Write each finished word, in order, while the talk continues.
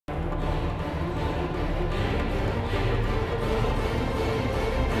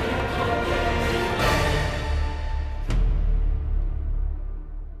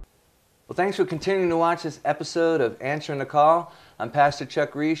Thanks for continuing to watch this episode of Answering the Call. I'm Pastor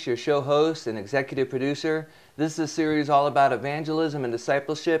Chuck Reese, your show host and executive producer. This is a series all about evangelism and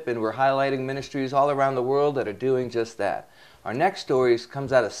discipleship, and we're highlighting ministries all around the world that are doing just that. Our next story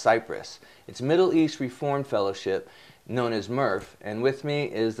comes out of Cyprus. It's Middle East Reformed Fellowship, known as MERF, and with me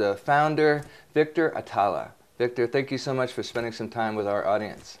is the founder, Victor Atala. Victor, thank you so much for spending some time with our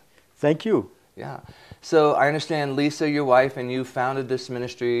audience. Thank you. Yeah. So I understand Lisa, your wife, and you founded this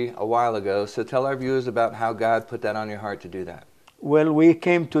ministry a while ago. So tell our viewers about how God put that on your heart to do that. Well, we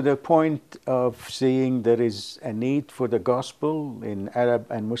came to the point of seeing there is a need for the gospel in Arab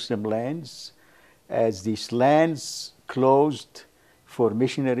and Muslim lands, as these lands closed for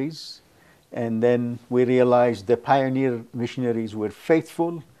missionaries. And then we realized the pioneer missionaries were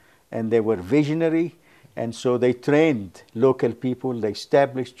faithful and they were visionary. And so they trained local people, they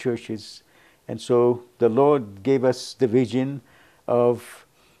established churches. And so the Lord gave us the vision of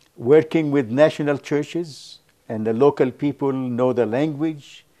working with national churches, and the local people know the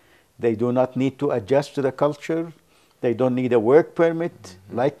language. They do not need to adjust to the culture. They don't need a work permit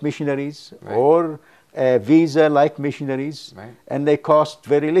like missionaries, right, or a visa like missionaries. Right. And they cost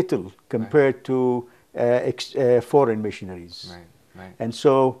very little compared to foreign missionaries. Right. Right. And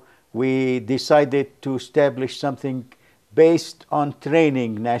so we decided to establish something based on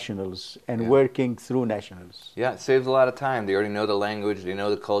training nationals and working through nationals. Yeah, it saves a lot of time. They already know the language, they know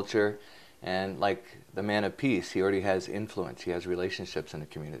the culture, and like the man of peace, he already has influence, he has relationships in the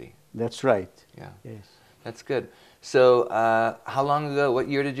community. That's right. Yeah. Yes. That's good. So how long ago, what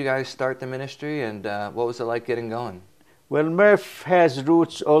year did you guys start the ministry, and what was it like getting going? Well, MERF has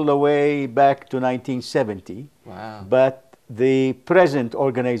roots all the way back to 1970. Wow. But the present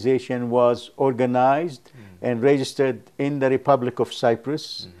organization was organized and registered in the Republic of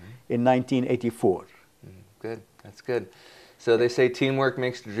Cyprus in 1984. Good. That's good. So they say teamwork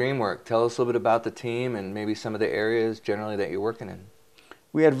makes the dream work. Tell us a little bit about the team and maybe some of the areas generally that you're working in.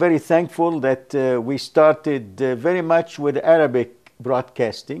 We are very thankful that we started very much with Arabic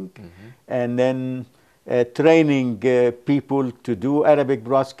broadcasting, and then training people to do Arabic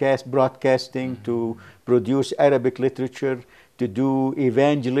broadcasting, to produce Arabic literature, to do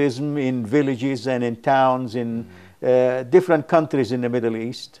evangelism in villages and in towns in different countries in the Middle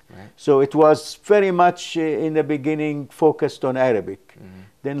East. Right. So it was very much in the beginning focused on Arabic.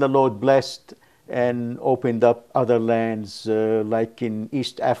 Then the Lord blessed and opened up other lands like in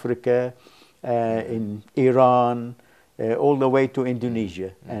East Africa, in Iran, all the way to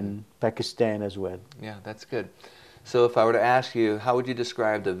Indonesia and Pakistan as well. Yeah, that's good. So if I were to ask you, how would you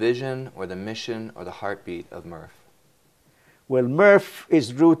describe the vision or the mission or the heartbeat of MERF? Well, MERF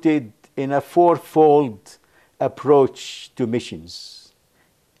is rooted in a fourfold approach to missions.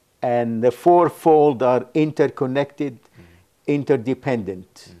 And the fourfold are interconnected,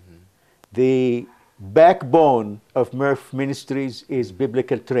 interdependent. The backbone of MERF ministries is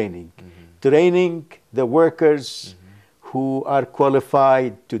biblical training. Training the workers who are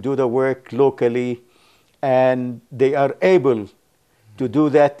qualified to do the work locally, and they are able to do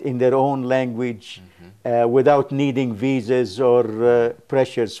that in their own language without needing visas or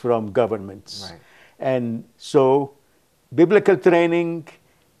pressures from governments. Right. And so biblical training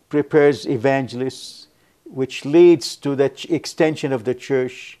prepares evangelists, which leads to the extension of the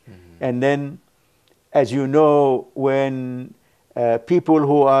church. And then, as you know, when people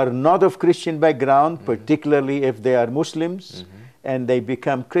who are not of Christian background, particularly if they are Muslims, and they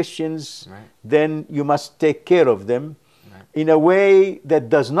become Christians, then you must take care of them in a way that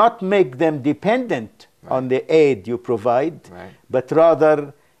does not make them dependent on the aid you provide, but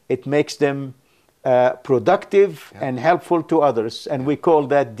rather it makes them productive and helpful to others, and we call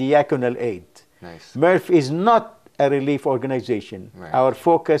that diaconal aid. Nice. MERF is not a relief organization. Our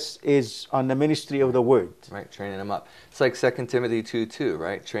focus is on the ministry of the word. Right, training them up. It's like 2 Timothy 2:2,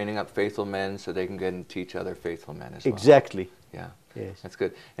 right? Training up faithful men so they can go and teach other faithful men as well. Exactly. Yeah. Yes. That's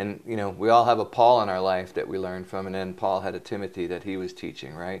good. And, you know, we all have a Paul in our life that we learn from, and then Paul had a Timothy that he was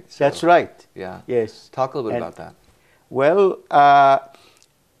teaching, right? So, that's right. Yeah. Yes. Talk a little bit about that. Well,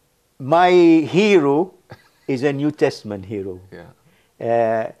 my hero is a New Testament hero.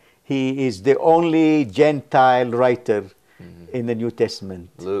 Yeah. He is the only Gentile writer in the New Testament.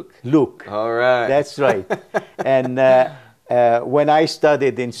 Luke. Luke. All right. That's right. And when I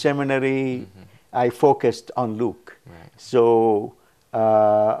studied in seminary, I focused on Luke. Right. So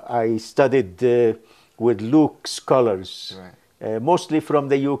I studied with Luke scholars. Right. Mostly from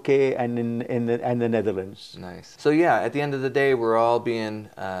the UK and in the Netherlands. Nice. So yeah, at the end of the day, we're all being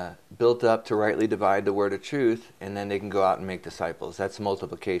built up to rightly divide the word of truth, and then they can go out and make disciples. That's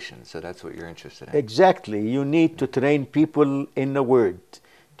multiplication, so that's what you're interested in. Exactly. You need to train people in the word,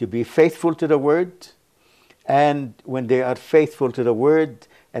 to be faithful to the word. And when they are faithful to the word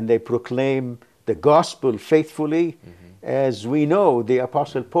and they proclaim the gospel faithfully, as we know, the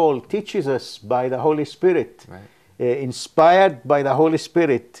Apostle Paul teaches us by the Holy Spirit, inspired by the Holy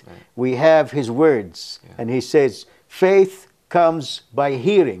Spirit, we have his words. And he says, faith comes by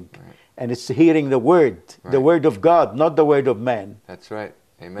hearing. And it's hearing the word of God, not the word of man. That's right.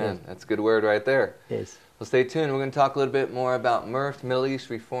 Amen. Yes. That's a good word right there. Yes. Well, stay tuned. We're going to talk a little bit more about MERF, Middle East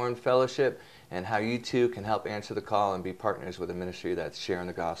Reformed Fellowship, and how you too can help answer the call and be partners with a ministry that's sharing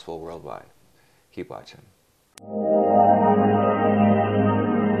the gospel worldwide. Keep watching.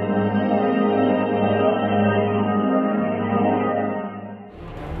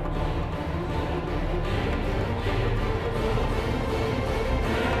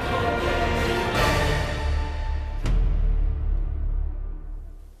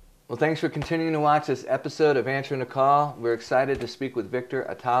 Well, thanks for continuing to watch this episode of Answering the Call. We're excited to speak with Victor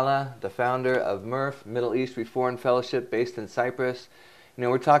Atala, the founder of MERF, Middle East Reformed Fellowship, based in Cyprus. You know,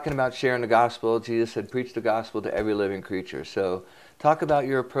 we're talking about sharing the gospel. Jesus said, preach the gospel to every living creature. So talk about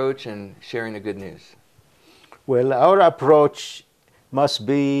your approach in sharing the good news. Well, our approach must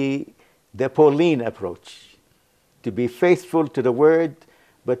be the Pauline approach, to be faithful to the word,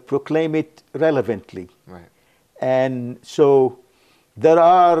 but proclaim it relevantly. Right. And so there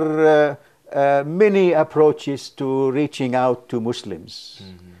are many approaches to reaching out to Muslims.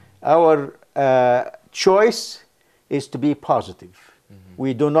 Our choice is to be positive.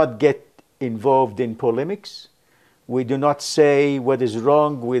 We do not get involved in polemics. We do not say what is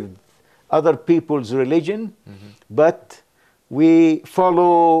wrong with other people's religion, but we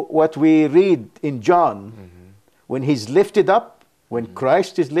follow what we read in John. When he's lifted up, when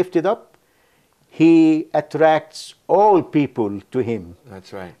Christ is lifted up, he attracts all people to him.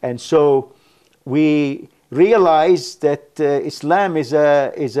 That's right. And so we realize that Islam is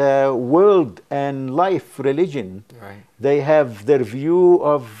a world and life religion. Right. They have their view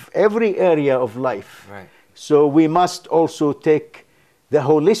of every area of life. Right. So we must also take the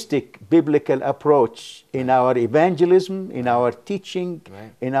holistic biblical approach in our evangelism, in our teaching,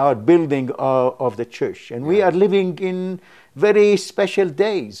 in our building of the church. And we are living in very special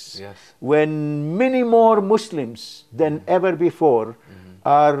days when many more Muslims than ever before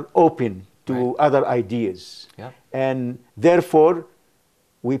are open to other ideas. And therefore,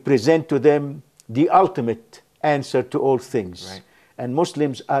 we present to them the ultimate answer to all things. And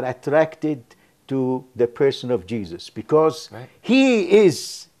Muslims are attracted to the person of Jesus because he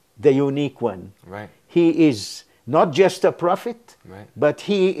is the unique one. He is not just a prophet, but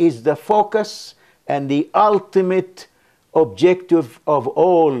he is the focus and the ultimate objective of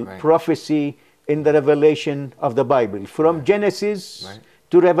all prophecy in the revelation of the Bible. From Genesis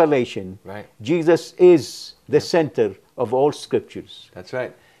to Revelation, Jesus is the center of all scriptures. That's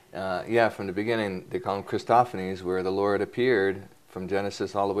right. Yeah, from the beginning, they call him Christophanies, where the Lord appeared from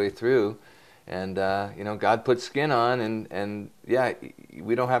Genesis all the way through. And, you know, God put skin on, and yeah,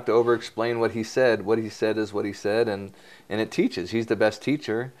 we don't have to over-explain what he said. What he said is what he said, and it teaches. He's the best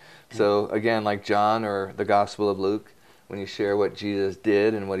teacher. So, again, like John or the Gospel of Luke, when you share what Jesus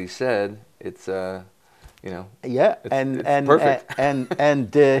did and what he said, it's, you know, it's perfect.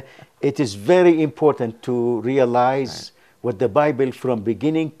 and it is very important to realize what the Bible from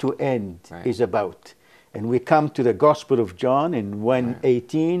beginning to end is about. And we come to the Gospel of John in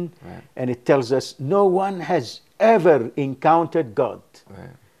 1:18, and it tells us no one has ever encountered God.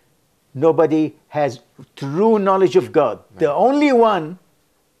 Nobody has true knowledge of God. The only one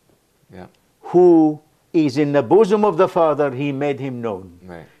who is in the bosom of the Father, he made him known.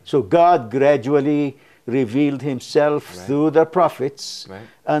 So God gradually revealed himself through the prophets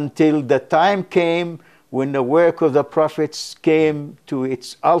until the time came when the work of the prophets came to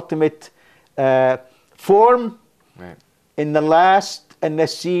its ultimate form in the last and the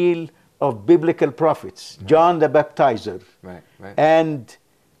seal of biblical prophets, John the Baptizer. And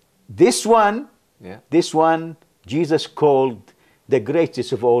this one, Jesus called the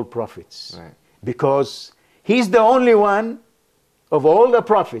greatest of all prophets. Because he's the only one of all the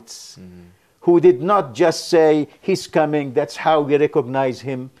prophets who did not just say, he's coming, that's how we recognize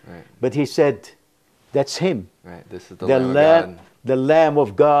him, but he said, that's him. This is the Lamb of God. The Lamb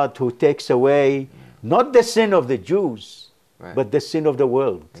of God who takes away not the sin of the Jews, but the sin of the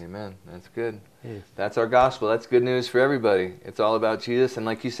world. Amen. That's good. That's our gospel. That's good news for everybody. It's all about Jesus. And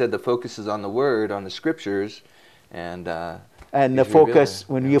like you said, the focus is on the Word, on the Scriptures. And the focus,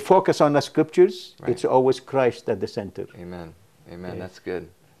 when you focus on the Scriptures, it's always Christ at the center. Amen. Amen. That's good.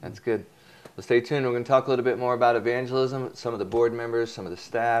 That's good. Well, stay tuned. We're going to talk a little bit more about evangelism, some of the board members, some of the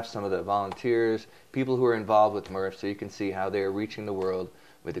staff, some of the volunteers, people who are involved with MERF, so you can see how they are reaching the world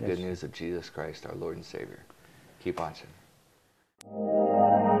with the good news of Jesus Christ, our Lord and Savior. Keep watching.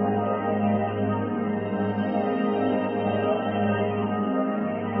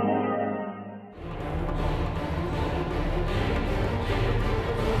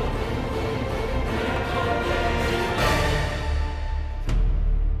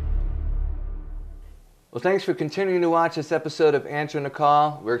 Well, thanks for continuing to watch this episode of Answering the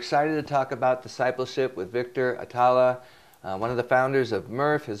Call. We're excited to talk about discipleship with Victor Atala, one of the founders of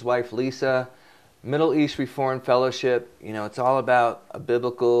MERF, his wife Lisa, Middle East Reformed Fellowship. You know, it's all about a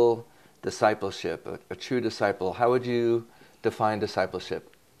biblical discipleship, a true disciple. How would you define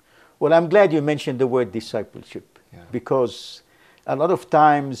discipleship? Well, I'm glad you mentioned the word discipleship, because a lot of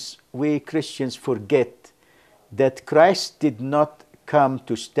times we Christians forget that Christ did not come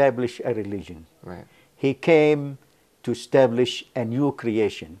to establish a religion. Right. He came to establish a new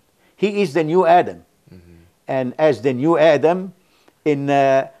creation. He is the new Adam. And as the new Adam, in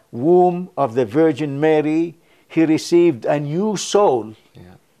the womb of the Virgin Mary, he received a new soul.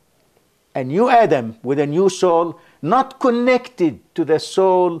 A new Adam with a new soul, not connected to the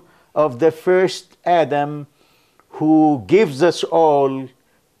soul of the first Adam, who gives us all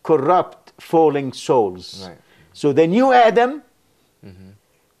corrupt, falling souls. Right. So the new Adam,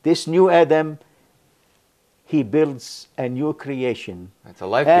 this new Adam, he builds a new creation. It's a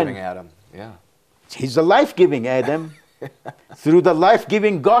life-giving Adam, yeah. He's a life-giving Adam. Through the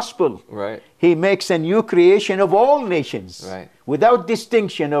life-giving gospel, right, he makes a new creation of all nations, right, without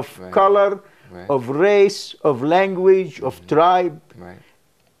distinction of color, of race, of language, of tribe. Right.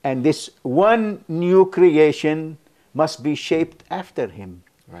 And this one new creation must be shaped after him.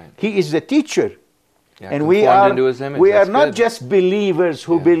 Right. He is the teacher. Yeah, and we are not good. just believers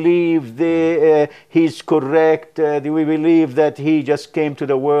who believe he's correct. We believe that he just came to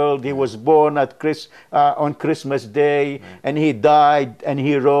the world. He was born at on Christmas Day, and he died and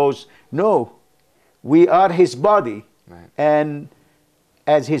he rose. No, we are his body. Right. And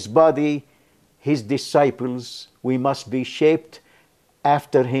as his body, his disciples, we must be shaped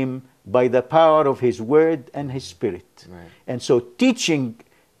after him by the power of his word and his spirit. Right. And so teaching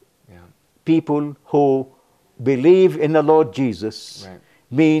people who believe in the Lord Jesus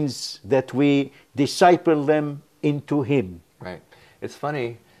means that we disciple them into him. Right. It's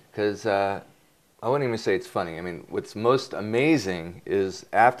funny because I wouldn't even say it's funny. I mean, what's most amazing is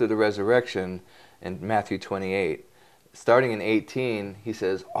after the resurrection in Matthew 28, starting in 18, he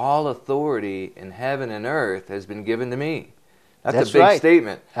says, all authority in heaven and earth has been given to me. That's a big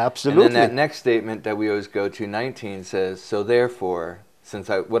statement. Absolutely. And then that next statement that we always go to, 19, says, so therefore, since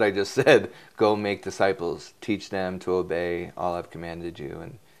what I just said, go make disciples, teach them to obey all I've commanded you,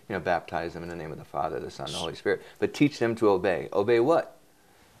 and baptize them in the name of the Father, the Son, and the Holy Spirit. But teach them to obey. Obey what?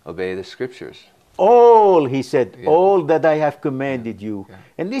 Obey the Scriptures. All, he said, all that I have commanded you.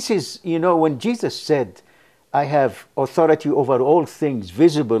 And this is, when Jesus said, I have authority over all things,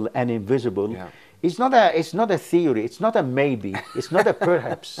 visible and invisible, it's not a theory, it's not a maybe, it's not a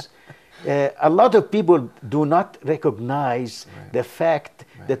perhaps. A lot of people do not recognize the fact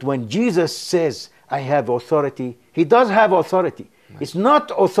that when Jesus says, I have authority, he does have authority. It's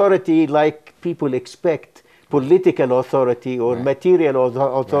not authority like people expect, political authority or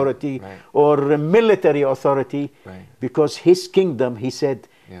material authority or military authority, because his kingdom, he said,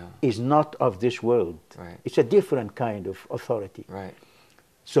 is not of this world. It's a different kind of authority.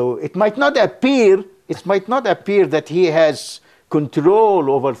 So it might not appear that he has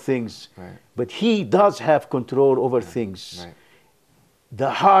control over things, but he does have control over things. The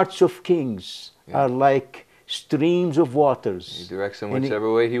hearts of kings are like streams of waters. He directs them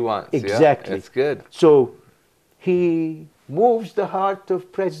whichever way he wants. Exactly. That's good. So he moves the heart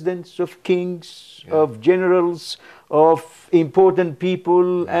of presidents, of kings, of generals, of important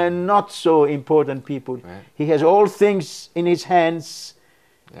people and not so important people. He has all things in his hands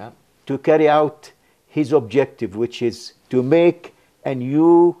to carry out his objective, which is to make a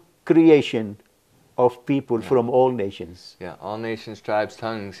new creation of people from all nations. All nations, tribes,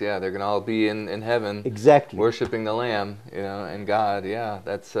 tongues, they're going to all be in heaven. Exactly. Worshiping the Lamb, and God.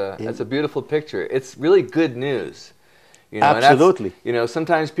 That's a beautiful picture. It's really good news. Absolutely.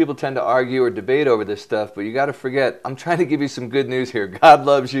 Sometimes people tend to argue or debate over this stuff, but you got to forget, I'm trying to give you some good news here. God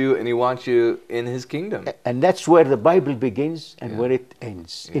loves you and he wants you in his kingdom. And that's where the Bible begins and where it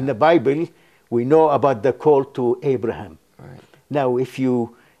ends. In the Bible, we know about the call to Abraham. Now, if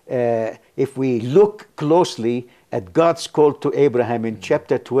we look closely at God's call to Abraham in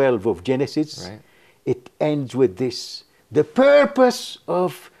chapter 12 of Genesis, it ends with this. The purpose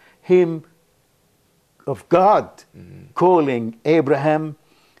of God calling Abraham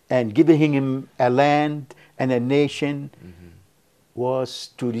and giving him a land and a nation was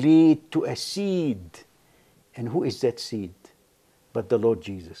to lead to a seed. And who is that seed? But the Lord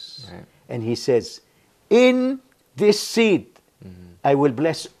Jesus. Right. And he says, in this seed, I will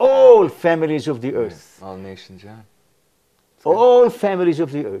bless all families of the earth. All nations, yeah. All families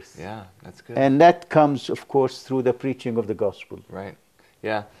of the earth. Yeah, that's good. And that comes, of course, through the preaching of the gospel. Right.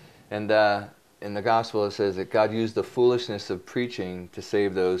 Yeah. And in the gospel it says that God used the foolishness of preaching to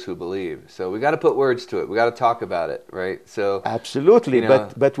save those who believe. So we got to put words to it. We got to talk about it, right? So absolutely. You know,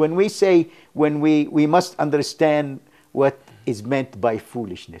 but when we say, we must understand what is meant by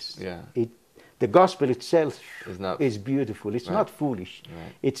foolishness. Yeah. The gospel itself is beautiful. It's not foolish.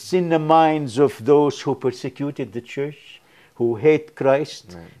 Right. It's in the minds of those who persecuted the church, who hate Christ.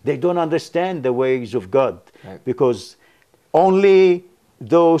 Right. They don't understand the ways of God, Right. because only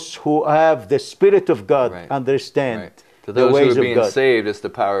those who have the Spirit of God understand Right. To the those ways who are being of God. saved, it's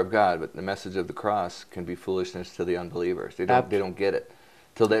the power of God. But the message of the cross can be foolishness to the unbelievers. They don't get it.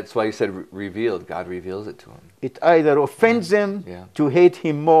 So that's why he said revealed. God reveals it to them. It either offends them Yeah. to hate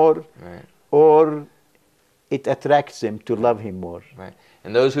Him more, Right. or it attracts them to love Him more. Right.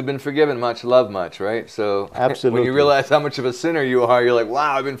 And those who've been forgiven much love much, right? So Absolutely. when you realize how much of a sinner you are, you're like,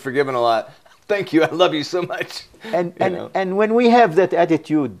 wow, I've been forgiven a lot. Thank you. I love you so much. And when we have that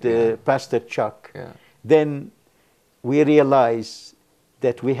attitude, Pastor Chuck, then we realize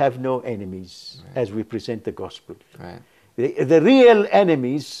that we have no enemies as we present the gospel. Right. The real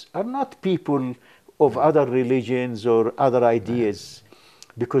enemies are not people of other religions or other ideas,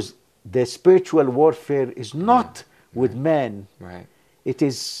 because the spiritual warfare is not with man. Right. It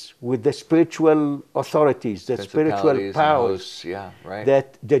is with the spiritual authorities, the spiritual powers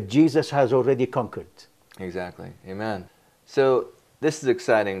that Jesus has already conquered. Exactly. Amen. So this is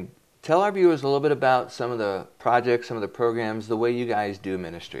exciting. Tell our viewers a little bit about some of the projects, some of the programs, the way you guys do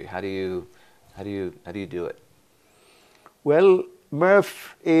ministry. How do you do it? Well,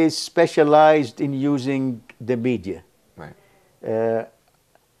 MERF is specialized in using the media. Right.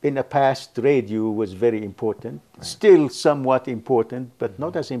 In the past, radio was very important, still somewhat important, but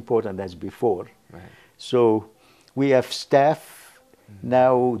not as important as before. Right. So we have staff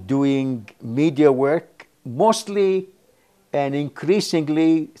now doing media work, mostly and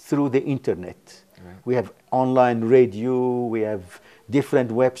increasingly through the internet. Right. We have online radio, we have different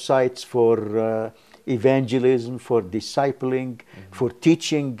websites for evangelism, for discipling, for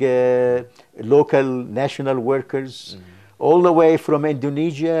teaching local national workers, all the way from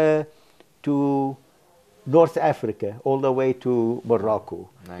Indonesia to North Africa, all the way to Morocco.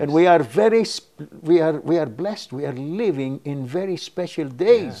 Nice. And we are we are blessed. We are living in very special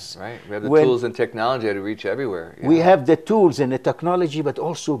days. Yeah, right. We have the tools and technology to reach everywhere. Yeah. We have the tools and the technology, but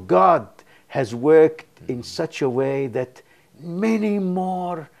also God has worked in such a way that many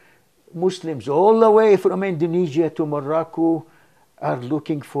more Muslims, all the way from Indonesia to Morocco, are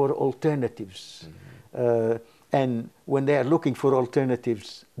looking for alternatives. And when they are looking for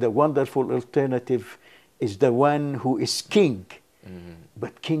alternatives, the wonderful alternative is the one who is king,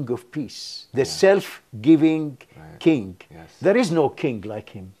 but king of peace, the self-giving king. Yes. There is no king like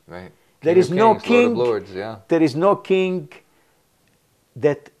him. Right. There is no king. Lord of Lords, yeah. There is no king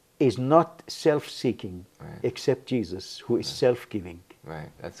that is not self-seeking, except Jesus, who is self-giving. Right.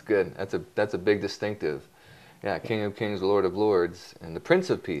 That's good. That's a big distinctive. Yeah, King of Kings, Lord of Lords, and the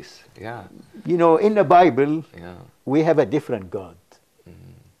Prince of Peace. Yeah. You know, in the Bible, we have a different God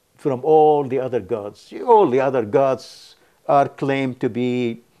from all the other gods. All the other gods are claimed to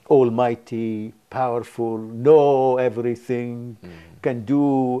be almighty, powerful, know everything, can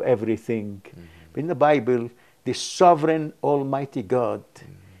do everything. In the Bible, the sovereign almighty God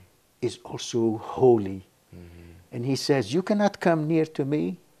is also holy. And he says, you cannot come near to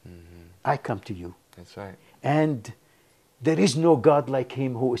me, I come to you. That's right. And there is no God like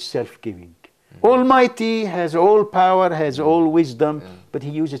him who is self-giving. Almighty, has all power, has all wisdom, but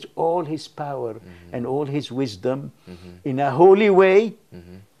he uses all his power and all his wisdom in a holy way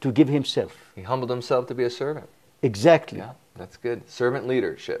to give himself. He humbled himself to be a servant. Exactly. Yeah, that's good. Servant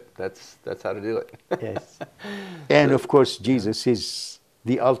leadership. That's how to do it. Yes. And of course, Jesus is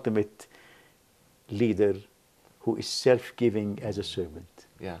the ultimate leader who is self-giving as a servant.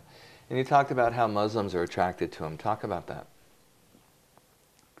 Yeah. And you talked about how Muslims are attracted to him. Talk about that.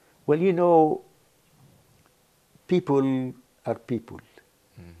 Well, you know, people are people.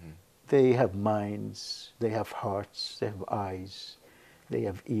 They have minds, they have hearts, they have eyes, they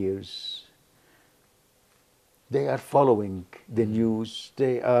have ears. They are following the news.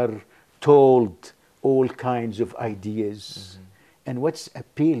 They are told all kinds of ideas. And what's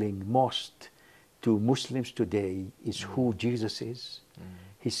appealing most to Muslims today is who Jesus is,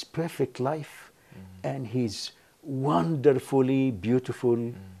 his perfect life, and his wonderfully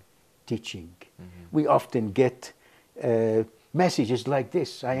beautiful teaching. We often get messages like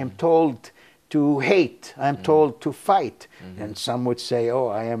this. I am told to hate, I am told to fight. And some would say, oh,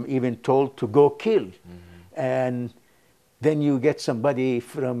 I am even told to go kill. And then you get somebody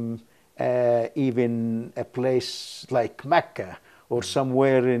from even a place like Mecca or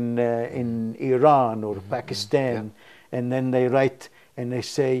somewhere in Iran or Pakistan, and then they write and they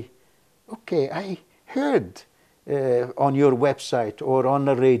say, okay, I heard on your website or on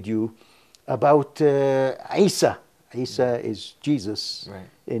the radio about Isa. Isa is Jesus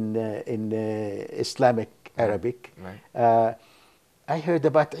in Islamic Arabic. I heard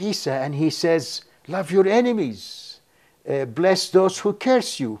about Isa, and he says, love your enemies, bless those who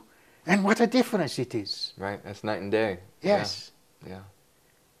curse you. And what a difference it is. Right, that's night and day. Yes. Yeah.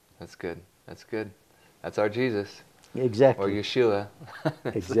 That's good. That's good. That's our Jesus. Exactly. Or Yeshua.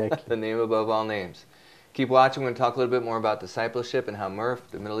 Exactly. The name above all names. Keep watching. We're going to talk a little bit more about discipleship and how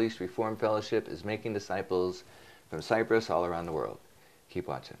MERF, the Middle East Reformed Fellowship, is making disciples from Cyprus all around the world. Keep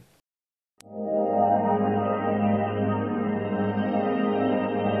watching.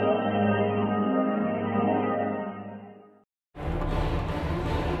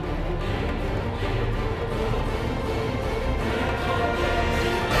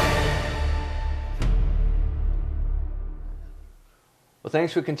 Well,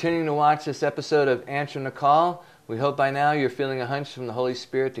 thanks for continuing to watch this episode of Answering the Call. We hope by now you're feeling a hunch from the Holy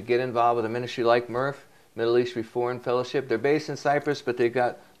Spirit to get involved with a ministry like MERF, Middle East Reformed Fellowship. They're based in Cyprus, but they've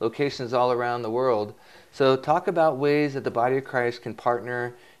got locations all around the world. So talk about ways that the body of Christ can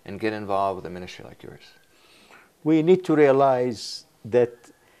partner and get involved with a ministry like yours. We need to realize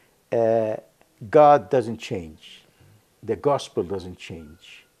that God doesn't change. The gospel doesn't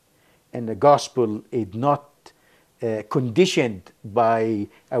change. And the gospel is not conditioned by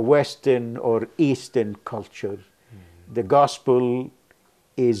a Western or Eastern culture. The gospel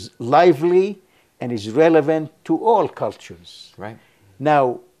is lively and is relevant to all cultures. Right.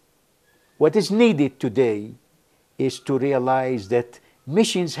 Now, what is needed today is to realize that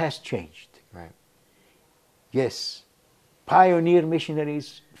missions has changed. Right. Yes, pioneer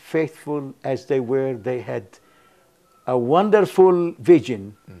missionaries, faithful as they were, they had a wonderful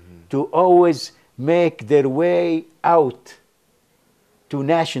vision to always make their way out to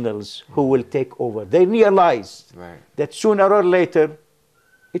nationals who will take over. They realized that sooner or later,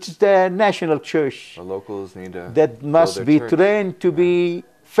 it's the national church The locals need to that must be trained to be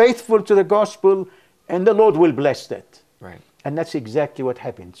faithful to the gospel, and the Lord will bless that. Right. And that's exactly what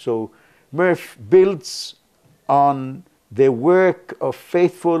happened. So MERF builds on the work of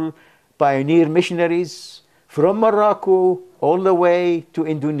faithful pioneer missionaries from Morocco all the way to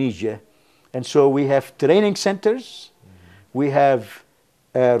Indonesia. And so we have training centers, we have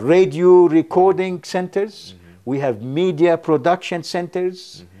radio recording centers, we have media production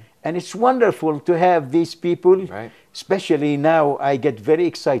centers, and it's wonderful to have these people. Especially now, I get very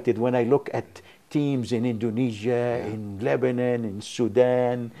excited when I look at teams in Indonesia, in Lebanon, in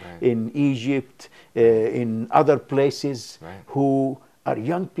Sudan, in Egypt, in other places who are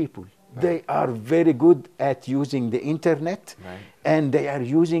young people. They are very good at using the internet, and they are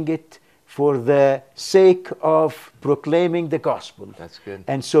using it for the sake of proclaiming the gospel. That's good.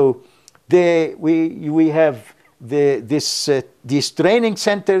 And so we have these training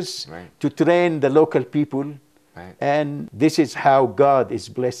centers to train the local people. And this is how God is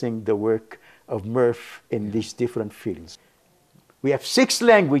blessing the work of MERF in these different fields. We have 6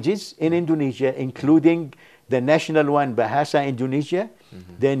 languages in Indonesia, including the national one, Bahasa Indonesia.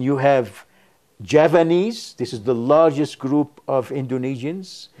 Then you have Javanese, this is the largest group of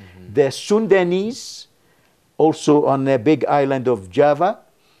Indonesians. The Sundanese, also on the big island of Java.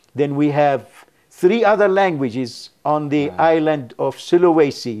 Then we have 3 other languages on the island of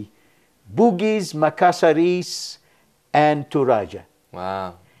Sulawesi: Bugis, Makassaris, and Toraja.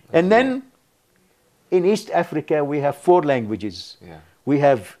 Wow. And then in East Africa, we have 4 languages. We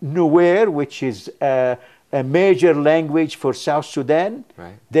have Nuer, which is a major language for South Sudan.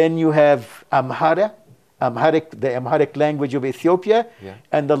 Then you have the Amharic language of Ethiopia.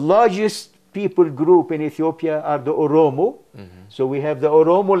 And the largest people group in Ethiopia are the Oromo. So we have the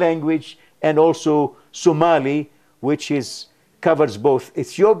Oromo language, and also Somali, which covers both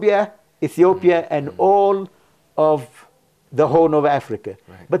Ethiopia and all of the Horn of Africa.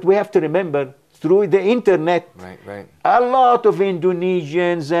 But we have to remember, through the internet, a lot of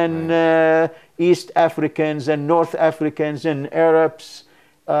Indonesians and East Africans and North Africans and Arabs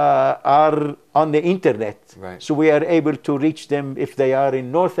are on the internet. So we are able to reach them if they are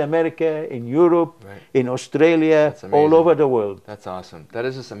in North America, in Europe, in Australia, all over the world. That's awesome. That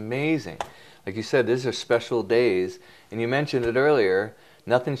is just amazing. like you said, these are special days. And you mentioned it earlier,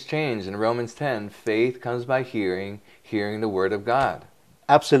 nothing's changed. In Romans 10, faith comes by hearing, hearing the Word of God.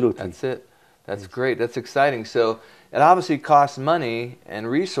 Absolutely. That's it. That's great. That's exciting. So it obviously costs money and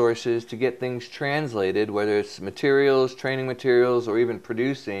resources to get things translated, whether it's materials, training materials, or even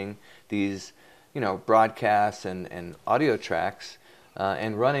producing these, broadcasts and audio tracks,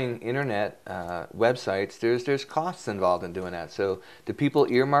 and running internet websites. There's costs involved in doing that. So do people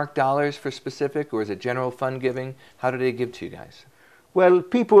earmark dollars for specific, or is it general fund giving? How do they give to you guys? Well,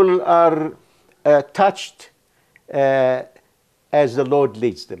 people are touched as the Lord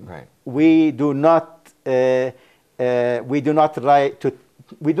leads them. Right. We do not try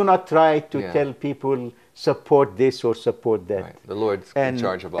to tell people support this or support that. Right. The Lord's in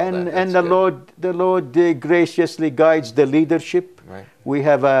charge of all that. And the Lord graciously guides the leadership. Right. We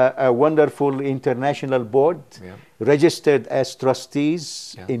have a wonderful international board registered as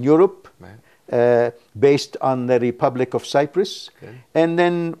trustees in Europe. Right. Based on the Republic of Cyprus. Good. And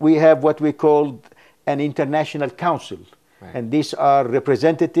then we have what we call an international council. Right. And these are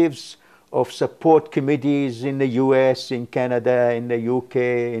representatives of support committees in the US, in Canada, in the UK,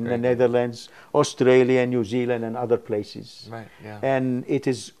 in the Netherlands, Australia, New Zealand, and other places. Right. Yeah. And it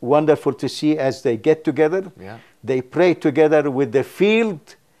is wonderful to see as they get together, they pray together with the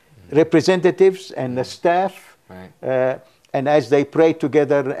field representatives and the staff. Right. And as they pray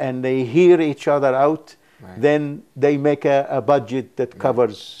together and they hear each other out, then they make a budget that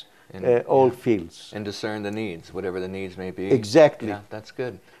covers all fields. And discern the needs, whatever the needs may be. Exactly. Yeah, that's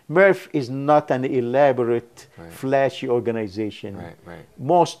good. MERF is not an elaborate, flashy organization. Right, right.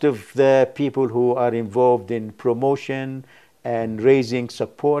 Most of the people who are involved in promotion and raising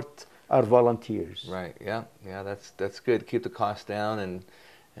support are volunteers. Right. Yeah. Yeah. That's good. Keep the cost down,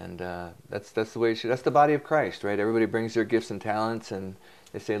 and that's the way it should. That's the body of Christ, right? Everybody brings their gifts and talents, and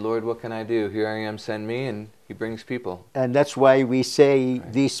they say, "Lord, what can I do? Here I am. Send me." And He brings people. And that's why we say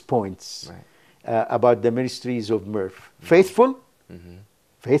these points about the ministries of MERF: faithful,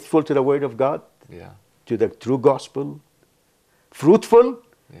 faithful to the Word of God, to the true gospel, fruitful,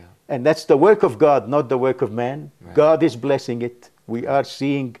 and that's the work of God, not the work of man. Right. God is blessing it. We are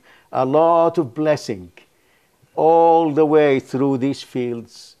seeing a lot of blessing all the way through these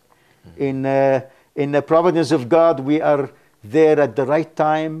fields. In the providence of God, we are there at the right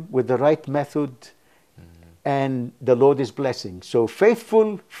time with the right method, and the Lord is blessing. So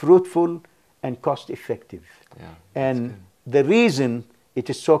faithful, fruitful, and cost effective. Yeah, and the reason it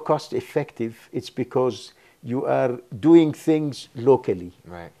is so cost effective, it's because you are doing things locally.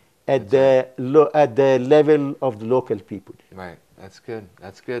 Right. At the level of the local people. Right. That's good.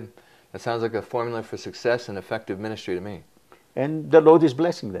 That's good. That sounds like a formula for success and effective ministry to me. And the Lord is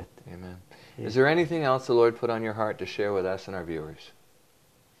blessing that. Amen. Yeah. Is there anything else the Lord put on your heart to share with us and our viewers?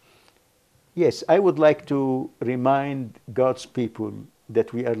 Yes, I would like to remind God's people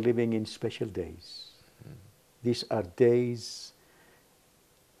that we are living in special days. These are days.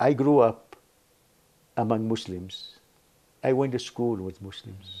 I grew up among Muslims. I went to school with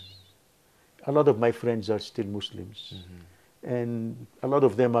Muslims. A lot of my friends are still Muslims. And a lot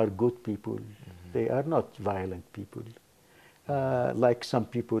of them are good people. They are not violent people, like some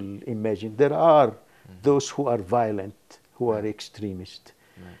people imagine. There are those who are violent, who are extremist.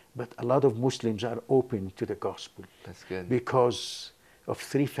 But a lot of Muslims are open to the gospel. That's good. Because of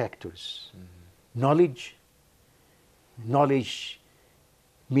three factors. Knowledge. Knowledge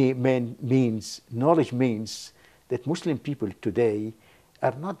means that Muslim people today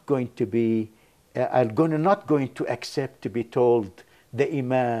are not going to be, not going to accept to be told the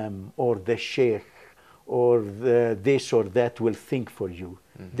imam or the sheikh or this or that will think for you.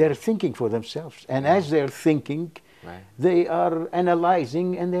 They're thinking for themselves. And as they're thinking, they are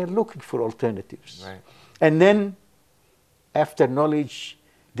analyzing and they're looking for alternatives. And then, after knowledge,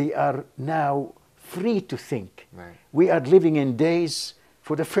 they are now free to think. We are living in days,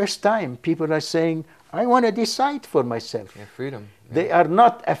 for the first time, people are saying, I want to decide for myself. Yeah, freedom. Yeah. They are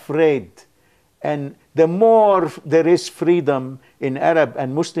not afraid. And the more there is freedom in Arab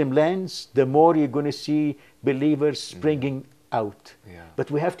and Muslim lands, the more you're going to see believers springing out. Yeah. But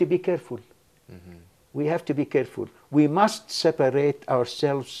we have to be careful. We have to be careful. We must separate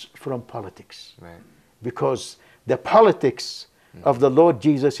ourselves from politics. Because the politics of the Lord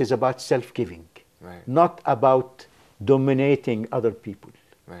Jesus is about self-giving, not about dominating other people.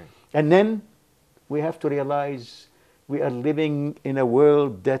 And then we have to realize we are living in a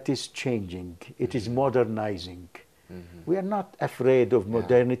world that is changing. It is modernizing. We are not afraid of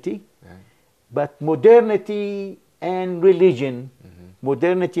modernity, but modernity and religion,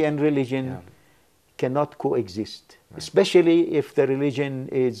 cannot coexist, especially if the religion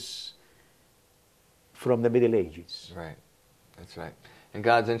is from the Middle Ages. Right. That's right. And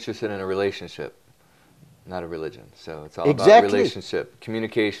God's interested in a relationship, not a religion. So it's all about relationship,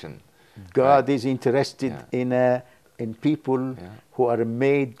 communication. God is interested in people who are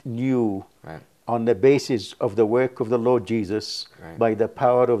made new on the basis of the work of the Lord Jesus by the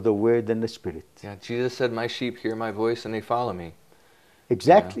power of the Word and the Spirit. Yeah, Jesus said, "My sheep hear my voice and they follow me."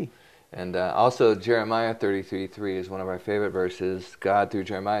 Exactly. And also Jeremiah 33:3 is one of our favorite verses. God through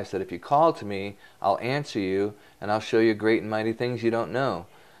Jeremiah said, "If you call to me, I'll answer you, and I'll show you great and mighty things you don't know."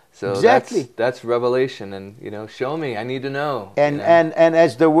 So that's revelation, and show me. I need to know. And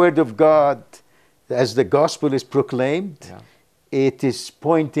as the Word of God, as the gospel is proclaimed, it is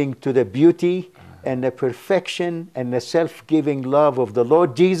pointing to the beauty and the perfection and the self-giving love of the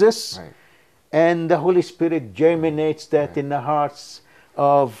Lord Jesus, and the Holy Spirit germinates that in the hearts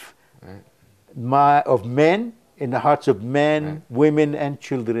of men, in the hearts of men, women, and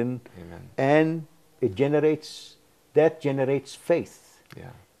children. Amen. And it generates faith.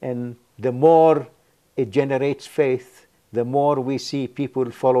 Yeah. And the more it generates faith, the more we see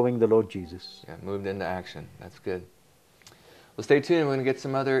people following the Lord Jesus. Yeah, moved into action. That's good. Well, stay tuned. We're going to get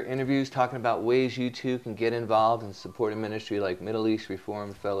some other interviews talking about ways you too can get involved and support a ministry like Middle East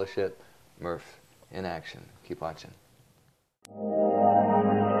Reformed Fellowship, MERF, in action. Keep watching.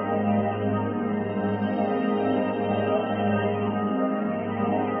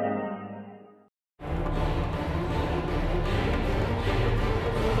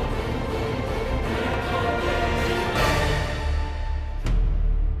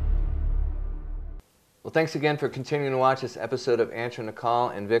 Well, thanks again for continuing to watch this episode of Answering the Call.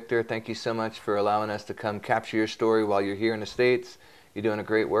 And Victor, thank you so much for allowing us to come capture your story while you're here in the States. You're doing a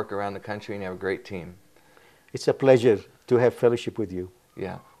great work around the country and you have a great team. It's a pleasure to have fellowship with you.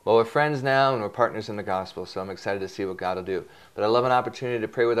 Yeah. Well, we're friends now and we're partners in the gospel, so I'm excited to see what God will do. But I love an opportunity to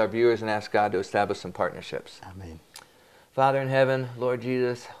pray with our viewers and ask God to establish some partnerships. Amen. Father in heaven, Lord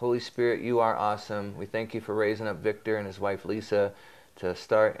Jesus, Holy Spirit, you are awesome. We thank you for raising up Victor and his wife Lisa to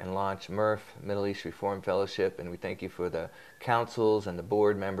start and launch MERF, Middle East Reformed Fellowship, and we thank you for the councils and the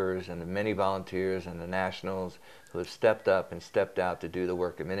board members and the many volunteers and the nationals who have stepped up and stepped out to do the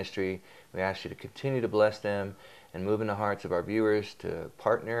work of ministry. We ask you to continue to bless them and move in the hearts of our viewers to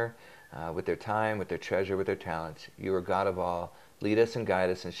partner with their time, with their treasure, with their talents. You are God of all. Lead us and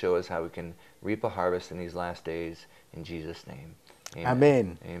guide us and show us how we can reap a harvest in these last days. In Jesus' name, amen.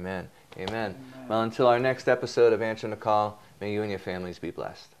 Amen. Amen. Amen. Well, until our next episode of Answering the Call, may you and your families be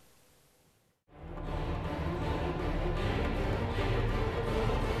blessed.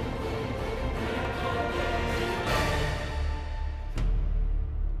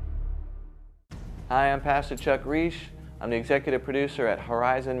 Hi, I'm Pastor Chuck Reish. I'm the executive producer at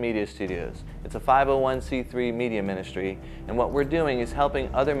Horizon Media Studios. It's a 501c3 media ministry, and what we're doing is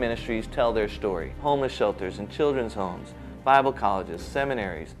helping other ministries tell their story. Homeless shelters and children's homes, Bible colleges,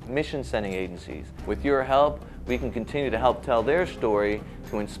 seminaries, mission sending agencies. With your help, we can continue to help tell their story,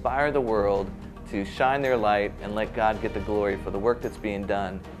 to inspire the world, to shine their light, and let God get the glory for the work that's being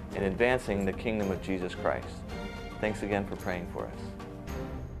done in advancing the kingdom of Jesus Christ. Thanks again for praying for us.